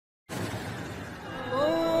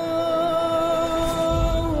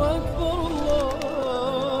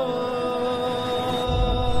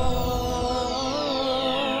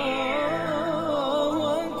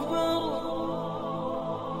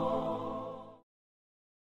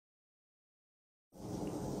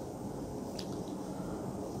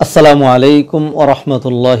আসসালামু আলাইকুম ওয়া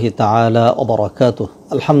রাহমাতুল্লাহি তাআলা ওয়া বারাকাতুহু।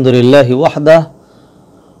 আলহামদুলিল্লাহি ওয়াহদাহু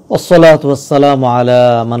ওয়াসসালাতু ওয়াসসালামু আলা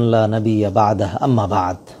মান লা নাবিয়্যা বা'দাহু, আম্মা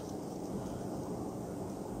বা'দ।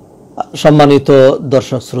 সম্মানিত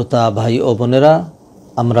দর্শক শ্রোতা ভাই ও বোনেরা,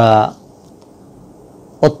 আমরা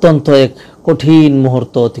অত্যন্ত এক কঠিন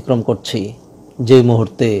মুহূর্ত অতিক্রম করছি, যে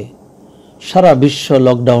মুহূর্তে সারা বিশ্ব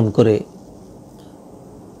লকডাউন করে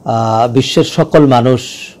বিশ্বের সকল মানুষ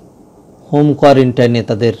হোম কোয়ারেন্টাইনে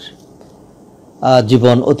তাদের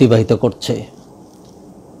জীবন অতিবাহিত করছে।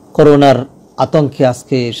 করোনার আতঙ্কে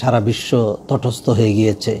আজকে সারা বিশ্ব তটস্থ হয়ে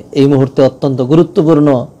গিয়েছে। এই মুহূর্তে অত্যন্ত গুরুত্বপূর্ণ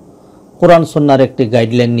কোরআন সুন্নাহর একটি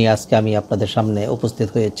গাইডলাইন নিয়ে আজকে আমি আপনাদের সামনে উপস্থিত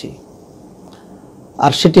হয়েছি।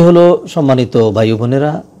 আর সেটি হলো, সম্মানিত ভাই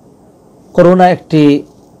বোনেরা, করোনা একটি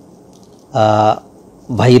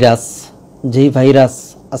ভাইরাস, যেই ভাইরাস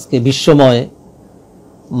আজকে বিশ্বময়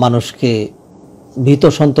মানুষকে ভীত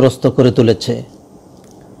সন্ত্রস্ত করে তুলেছে।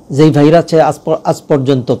 যেই ভাইরাসে আজ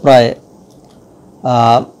পর্যন্ত প্রায়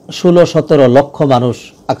 16-17 লক্ষ মানুষ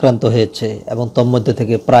আক্রান্ত হয়েছে এবং তন্মধ্যে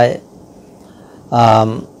থেকে প্রায়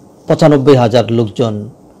 95,000 লোকজন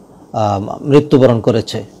মৃত্যুবরণ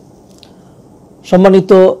করেছে।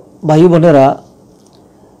 সম্মানিত ভাই বোনেরা,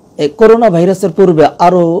 এই করোনা ভাইরাসের পূর্বে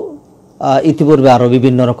ইতিপূর্বে আরও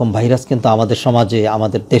বিভিন্ন রকম ভাইরাস কিন্তু আমাদের সমাজে,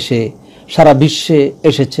 আমাদের দেশে, সারা বিশ্বে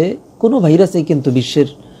এসেছে। কোনো ভাইরাসেই কিন্তু বিশ্বের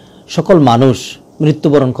সকল মানুষ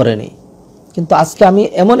মৃত্যুবরণ করেনি। কিন্তু আজকে আমি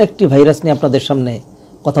এমন একটি ভাইরাস নিয়ে আপনাদের সামনে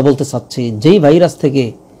কথা বলতে চাচ্ছি, যেই ভাইরাস থেকে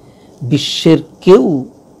বিশ্বের কেউ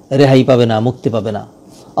রেহাই পাবে না, মুক্তি পাবে না।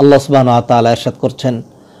 আল্লাহ সুবহানাহু ওয়া তাআলা ইরশাদ করছেন,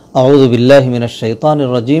 আউযু বিল্লাহি মিনাশ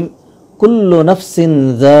শাইতানির রাজিম, কুল্লু নাফসিন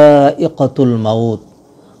যায়িকাতুল মাউত।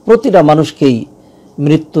 প্রতিটা মানুষকেই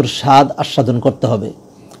মৃত্যুর স্বাদ আস্বাদন করতে হবে।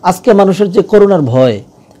 আজকে মানুষের যে করোনার ভয়,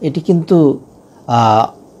 এটি কিন্তু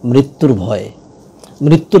মৃত্যুর ভয়।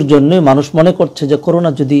 মৃত্যুর জন্যই মানুষ মনে করছে যে করোনা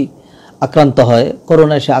যদি আক্রান্ত হয়,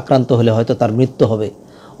 করোনায় সে আক্রান্ত হলে হয়তো তার মৃত্যু হবে।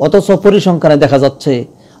 অথচ পরিসংখ্যানে দেখা যাচ্ছে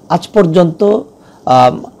আজ পর্যন্ত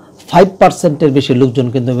 5%-এর বেশি লোকজন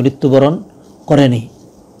কিন্তু মৃত্যুবরণ করেনি।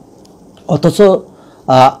 অথচ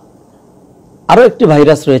আরও একটি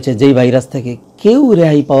ভাইরাস রয়েছে, যেই ভাইরাস থেকে কেউ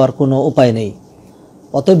রেহাই পাওয়ার কোনো উপায় নেই।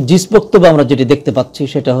 অতএব জিস বক্তব্য আমরা যেটি দেখতে পাচ্ছি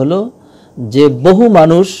সেটা হলো যে বহু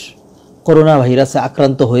মানুষ করোনা ভাইরাসে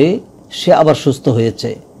আক্রান্ত হয়ে সে আবার সুস্থ হয়েছে।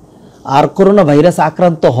 আর করোনা ভাইরাসে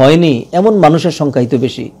আক্রান্ত হয়নি এমন মানুষের সংখ্যাই তো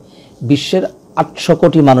বেশি। বিশ্বের 800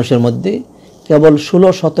 কোটি মানুষের মধ্যে কেবল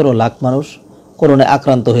 16-17 লাখ মানুষ করোনায়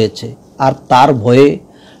আক্রান্ত হয়েছে। আর তার ভয়ে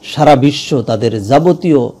সারা বিশ্ব তাদের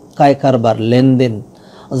যাবতীয় কায়কারবার, লেনদেন,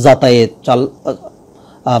 যাতায়াত,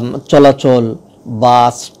 চলাচল,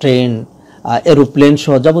 বাস, ট্রেন, এরোপ্লেন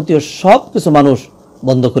সহ যাবতীয় সব কিছু মানুষ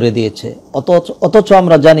বন্ধ করে দিয়েছে। অথচ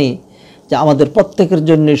আমরা জানি যে আমাদের প্রত্যেকের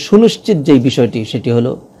জন্য সুনিশ্চিত যেই বিষয়টি, সেটি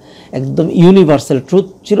হলো একদম ইউনিভার্সাল ট্রুথ,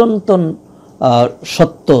 চিরন্তন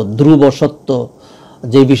সত্য, ধ্রুব সত্য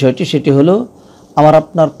যেই বিষয়টি, সেটি হলো আমার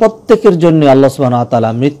আপনার প্রত্যেকের জন্য আল্লাহ সুবহানাহু ওয়া তাআলা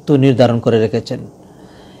মৃত্যু নির্ধারণ করে রেখেছেন।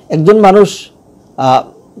 একজন মানুষ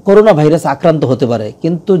করোনা ভাইরাসে আক্রান্ত হতে পারে,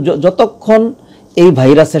 কিন্তু যতক্ষণ এই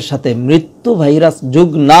ভাইরাসের সাথে মৃত্যু ভাইরাস যোগ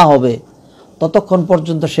না হবে ততক্ষণ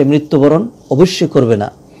পর্যন্ত সে মৃত্যুবরণ অবশ্যই করবে না।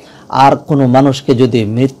 আর কোনো মানুষকে যদি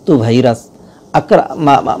মৃত্যু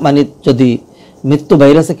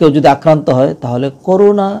ভাইরাসে কেউ যদি আক্রান্ত হয়, তাহলে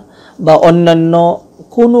করোনা বা অন্যান্য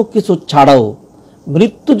কোনো কিছু ছাড়াও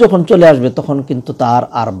মৃত্যু যখন চলে আসবে তখন কিন্তু তার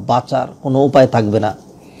আর বাঁচার কোনো উপায় থাকবে না।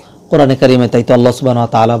 কোরআনে কারিমে তাই তো আল্লাহ সুবহানাহু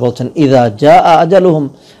ওয়া তাআলা বলছেন, ইযা জাআ আজালুহুম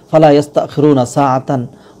ফালা ইস্তাখিরুনা সাআতান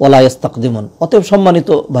ওয়ালা ইস্তাকদিমুন। অতএব সম্মানিত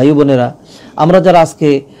ভাই বোনেরা, আমরা যারা আজকে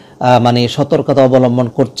সতর্কতা অবলম্বন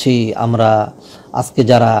করছি, আমরা আজকে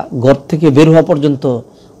যারা ঘর থেকে বের হওয়া পর্যন্ত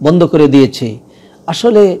বন্ধ করে দিয়েছি,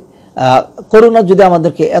 আসলে করোনা যদি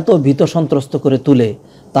আমাদেরকে এত ভীত সন্ত্রস্ত করে তুলে,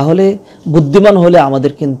 তাহলে বুদ্ধিমান হলে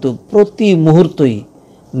আমাদের কিন্তু প্রতি মুহূর্তই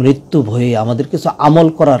মৃত্যু ভয়ে আমাদের কিছু আমল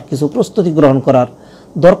করার, কিছু প্রস্তুতি গ্রহণ করার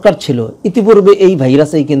দরকার ছিল। ইতিপূর্বে এই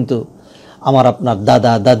ভাইরাসেই কিন্তু আমার আপনার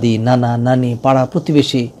দাদা দাদি, নানা নানি, পাড়া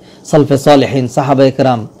প্রতিবেশী, সালফে সালেহিন, সাহাবায়ে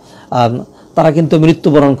কেরাম, তারা কিন্তু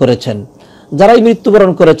মৃত্যুবরণ করেছেন। যারাই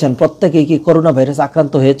মৃত্যুবরণ করেছেন প্রত্যেকেই কি করোনা ভাইরাস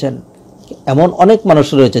আক্রান্ত হয়েছেন? এমন অনেক মানুষ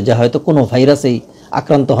রয়েছে যে হয়তো কোনো ভাইরাসেই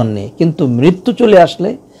আক্রান্ত হননি, কিন্তু মৃত্যু চলে আসলে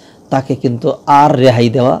তাকে কিন্তু আর রেহাই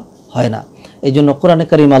দেওয়া হয় না। এই জন্য কোরআনে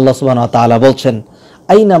কারিমে আল্লাহ সুবহানাহু ওয়া তাআলা বলছেন,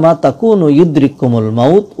 আইনামা তাকুনু ইউদরিকুমুল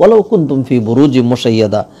মাউত ওয়ালাউ কুনতুম ফি বুরুজিম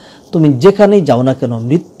মুশাইয়াদা। তুমি যেখানেই যাও না কেন,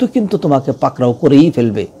 মৃত্যু কিন্তু তোমাকে পাকড়াও করেই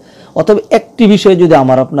ফেলবে। অতএব একটি বিষয় যদি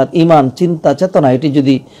আমার আপনার ঈমান, চিন্তা, চেতনা এটি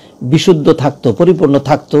যদি বিশুদ্ধ থাকতো, পরিপূর্ণ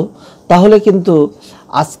থাকতো, তাহলে কিন্তু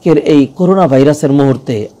আজকের এই করোনা ভাইরাসের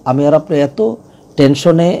মুহূর্তে আমি আর আপনি এত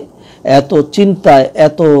টেনশনে, এত চিন্তায়,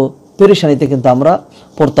 এত পেরেশানিতে কিন্তু আমরা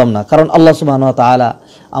পড়তাম না। কারণ আল্লাহ সুবহানাহু ওয়া তাআলা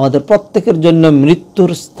আমাদের প্রত্যেকের জন্য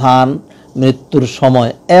মৃত্যুর স্থান, মৃত্যুর সময়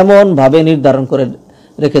এমনভাবে নির্ধারণ করে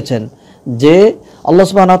রেখেছেন যে আল্লাহ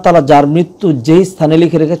সুবহানাহু ওয়া তাআলা যার মৃত্যু যেই স্থানে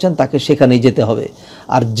লিখে রেখেছেন তাকে সেখানেই যেতে হবে।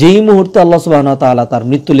 আর যেই মুহূর্তে আল্লাহ সুবহানাহু ওয়া তাআলা তার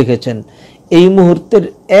মৃত্যু লিখেছেন, এই মুহূর্তের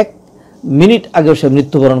 1 মিনিট আগেও সে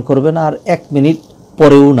মৃত্যুবরণ করবে না, আর 1 মিনিট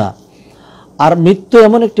পরেও না। আর মৃত্যু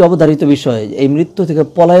এমন একটি অবধারিত বিষয়, এই মৃত্যু থেকে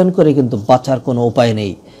পলায়ন করে কিন্তু বাঁচার কোনো উপায়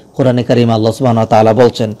নেই। কোরআনে কারিমে আল্লাহ সুবহানাহু ওয়া তাআলা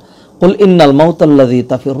বলছেন, কুল ইন্নাল মাউতাল্লাযী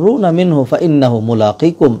তাফিররুনা মিনহু ফাইন্নাহু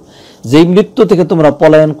মুলাকীকুম, যেই মৃত্যু থেকে তোমরা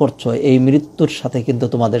পলায়ন করছো এই মৃত্যুর সাথে কিন্তু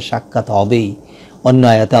তোমাদের সাক্ষাৎ হবেই। অন্য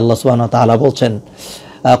আয়াতে আল্লাহ সুবহানাহু ওয়া তাআলা বলছেন,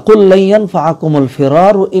 কুল লা ইয়ানফাআকুমুল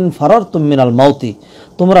ফিরারু ইন ফারারতুম মিনাল মাউতি,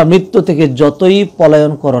 তোমরা মৃত্যু থেকে যতই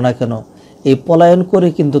পলায়ন করো না কেন, এই পলায়ন করে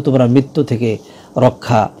কিন্তু তোমরা মৃত্যু থেকে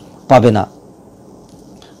রক্ষা পাবে না।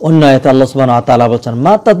 অন্য আয়াতে আল্লাহ সুবহানাহু ওয়া তাআলা বলেন,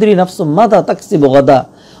 মা তাদরি নাফসুম মাযা তাকসিবু গাদা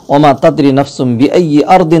ওয়া মা তাদরি নাফসুম বিআইয়ি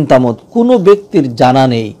আরদিন তামুত, কোনো ব্যক্তির জানা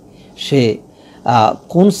নেই সে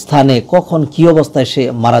কোন স্থানে কখন কি অবস্থায় সে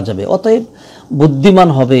মারা যাবে। অতএব বুদ্ধিমান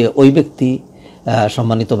হবে ওই ব্যক্তি।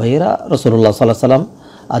 সম্মানিত ভাইয়েরা, রাসূলুল্লাহ সাল্লাল্লাহু আলাইহি সাল্লাম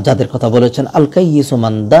যাদের কথা বলেছেন, আল কাইয়িসু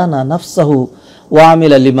মান দানা নাফসাহু ওয়া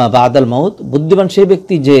আমিলা লিমা বাদাল মাউত, বুদ্ধিমান সেই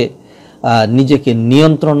ব্যক্তি যে নিজেকে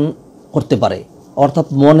নিয়ন্ত্রণ করতে পারে, অর্থাৎ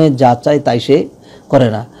মনে যা চায় তাই সে করে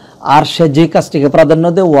না, আর সে যে কাজটিকে প্রাধান্য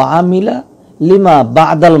দেয় ওয়া আমিলা লিমা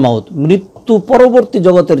বাদাল মাউত, মৃত্যু পরবর্তী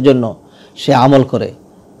জগতের জন্য সে আমল করে।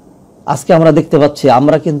 আজকে আমরা দেখতে পাচ্ছি,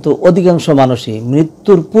 আমরা কিন্তু অধিকাংশ মানুষই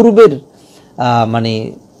মৃত্যুর পূর্বের মানে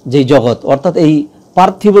যেই জগৎ, অর্থাৎ এই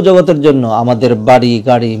পার্থিব জগতের জন্য আমাদের বাড়ি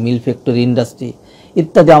গাড়ি, মিল ফ্যাক্টরি, ইন্ডাস্ট্রি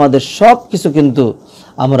ইত্যাদি আমাদের সব কিছু কিন্তু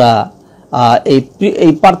আমরা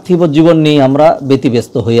এই পার্থিব জীবন নিয়ে আমরা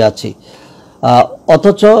ব্যতিব্যস্ত হয়ে আছি।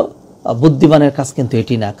 অথচ বুদ্ধিমানের কাজ কিন্তু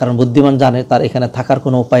এটি না, কারণ বুদ্ধিমান জানে তার এখানে থাকার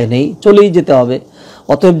কোনো উপায় নেই, চলেই যেতে হবে।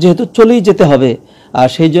 অতএব যেহেতু চলেই যেতে হবে,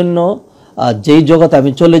 সেই জন্য যেই জগতে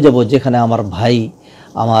আমি চলে যাব, যেখানে আমার ভাই,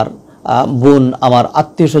 আমার বোন, আমার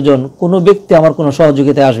আত্মীয় স্বজন, কোনো ব্যক্তি আমার কোনো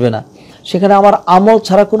সহযোগিতায় আসবে না, সেখানে আমার আমল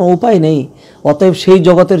ছাড়া কোনো উপায় নেই। অতএব সেই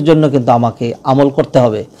জগতের জন্য কিন্তু আমাকে আমল করতে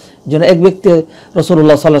হবে। যেন এক ব্যক্তি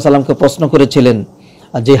রাসূলুল্লাহ সাল্লাল্লাহু আলাইহি সাল্লামকে প্রশ্ন করেছিলেন,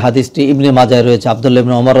 যে হাদিসটি ইবনে মাজায় রয়েছে, আব্দুল্লাহ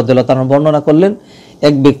ইবনে ওমর রাদিয়াল্লাহু তাআলা বর্ণনা করলেন,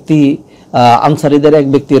 এক ব্যক্তি আনসারীদের এক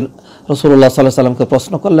ব্যক্তি রাসূলুল্লাহ সাল্লাল্লাহু আলাইহি সাল্লামকে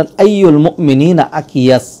প্রশ্ন করলেন, আইয়ুল মুমিনিনা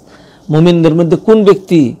আকিয়াস, মুমিনদের মধ্যে কোন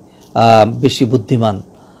ব্যক্তি বেশি বুদ্ধিমান?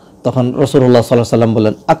 তখন রাসূলুল্লাহ সাল্লাল্লাহু আলাইহি সাল্লাম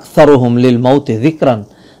বললেন, আকসারুহুম লিল মাউতি যিকরান,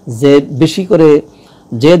 যে বেশি করে,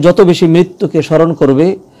 যে যত বেশি মৃত্যুকে স্মরণ করবে,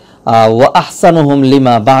 ওয়া আহসানুহুম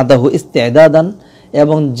লিমা বাদাহু ইস্তিদাদান,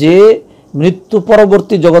 এবং যে মৃত্যু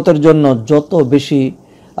পরবর্তী জগতের জন্য যত বেশি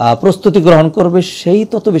প্রস্তুতি গ্রহণ করবে সেই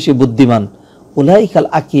তত বেশি বুদ্ধিমান। উলাইকাল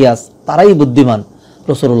আকিয়াস, তারাই বুদ্ধিমান।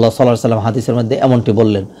 রাসূলুল্লাহ সাল্লাল্লাহু আলাইহি সাল্লাম হাদিসের মধ্যে এমনটি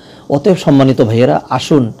বললেন। অতএব সম্মানিত ভাইয়েরা,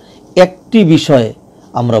 আসুন একটি বিষয়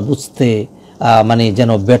আমরা বুঝতে মানে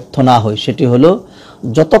যেন ব্যর্থ না হই, সেটি হলো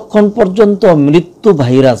যতক্ষণ পর্যন্ত মৃত্যু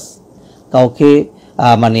ভাইরাস কাউকে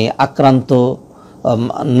মানে আক্রান্ত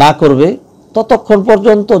না করবে, ততক্ষণ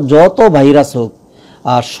পর্যন্ত যত ভাইরাস হোক,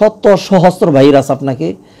 শত সহস্র ভাইরাস আপনাকে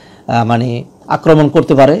মানে আক্রমণ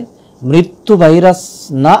করতে পারে, মৃত্যু ভাইরাস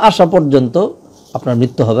না আসা পর্যন্ত আপনার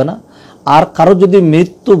মৃত্যু হবে না। আর কারো যদি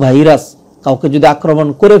মৃত্যু ভাইরাস কাউকে যদি আক্রমণ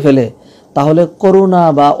করে ফেলে, তাহলে করোনা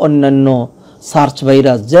বা অন্যান্য সার্চ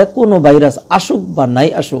ভাইরাস, যে কোনো ভাইরাস আসুক বা নাই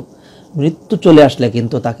আসুক, মৃত্যু চলে আসলে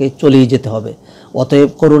কিন্তু তাকে চলেই যেতে হবে। অতএব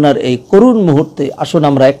করোনার এই করুণ মুহূর্তে আসুন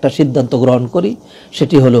আমরা একটা সিদ্ধান্ত গ্রহণ করি,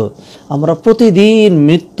 সেটি হলো আমরা প্রতিদিন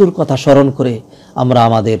মৃত্যুর কথা স্মরণ করে আমরা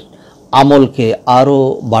আমাদের আমলকে আরও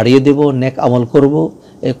বাড়িয়ে দেব, নেক আমল করব।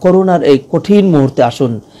 এই করোনার এই কঠিন মুহূর্তে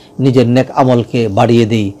আসুন নিজের নেক আমলকে বাড়িয়ে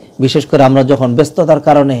দেই। বিশেষ করে আমরা যখন ব্যস্ততার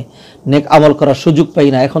কারণে নেক আমল করার সুযোগ পাই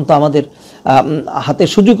না, এখন তো আমাদের হাতে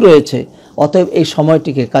সুযোগ রয়েছে, অতএব এই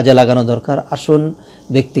সময়টিকে কাজে লাগানো দরকার। আসুন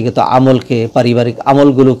ব্যক্তিগত আমলকে, পারিবারিক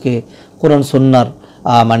আমলগুলোকে, কোরআন সুন্নাহর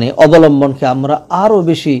মানে অবলম্বনকে আমরা আরও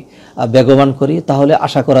বেশি বেগবান করি। তাহলে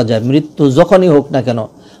আশা করা যায় মৃত্যু যখনই হোক না কেন,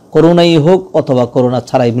 করোনাই হোক অথবা করোনা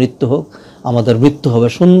ছাড়াই মৃত্যু হোক, আমাদের মৃত্যু হবে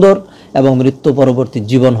সুন্দর এবং মৃত্যু পরবর্তী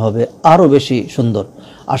জীবন হবে আরও বেশি সুন্দর।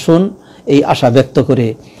 আসুন এই আশা ব্যক্ত করে,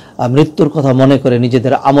 মৃত্যুর কথা মনে করে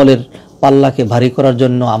নিজেদের আমলের পাল্লাকে ভারী করার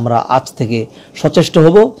জন্য আমরা আজ থেকে সচেষ্ট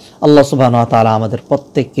হব। আল্লাহ সুবহানাহু ওয়া তাআলা আমাদের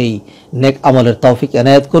প্রত্যেককেই নেক আমলের তৌফিক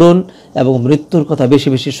এনায়েত করুন এবং মৃত্যুর কথা বেশি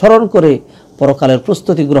বেশি স্মরণ করে পরকালের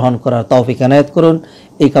প্রস্তুতি গ্রহণ করার তৌফিক এনায়েত করুন।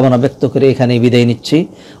 এই কামনা ব্যক্ত করে এখানেই বিদায় নিচ্ছি।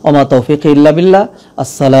 ওমা তৌফিক ইল্লা বিল্লাহ।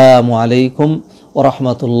 আসসালামু আলাইকুম ওয়া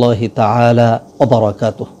রাহমাতুল্লাহি তাআলা ওয়া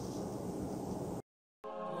বারাকাতুহু।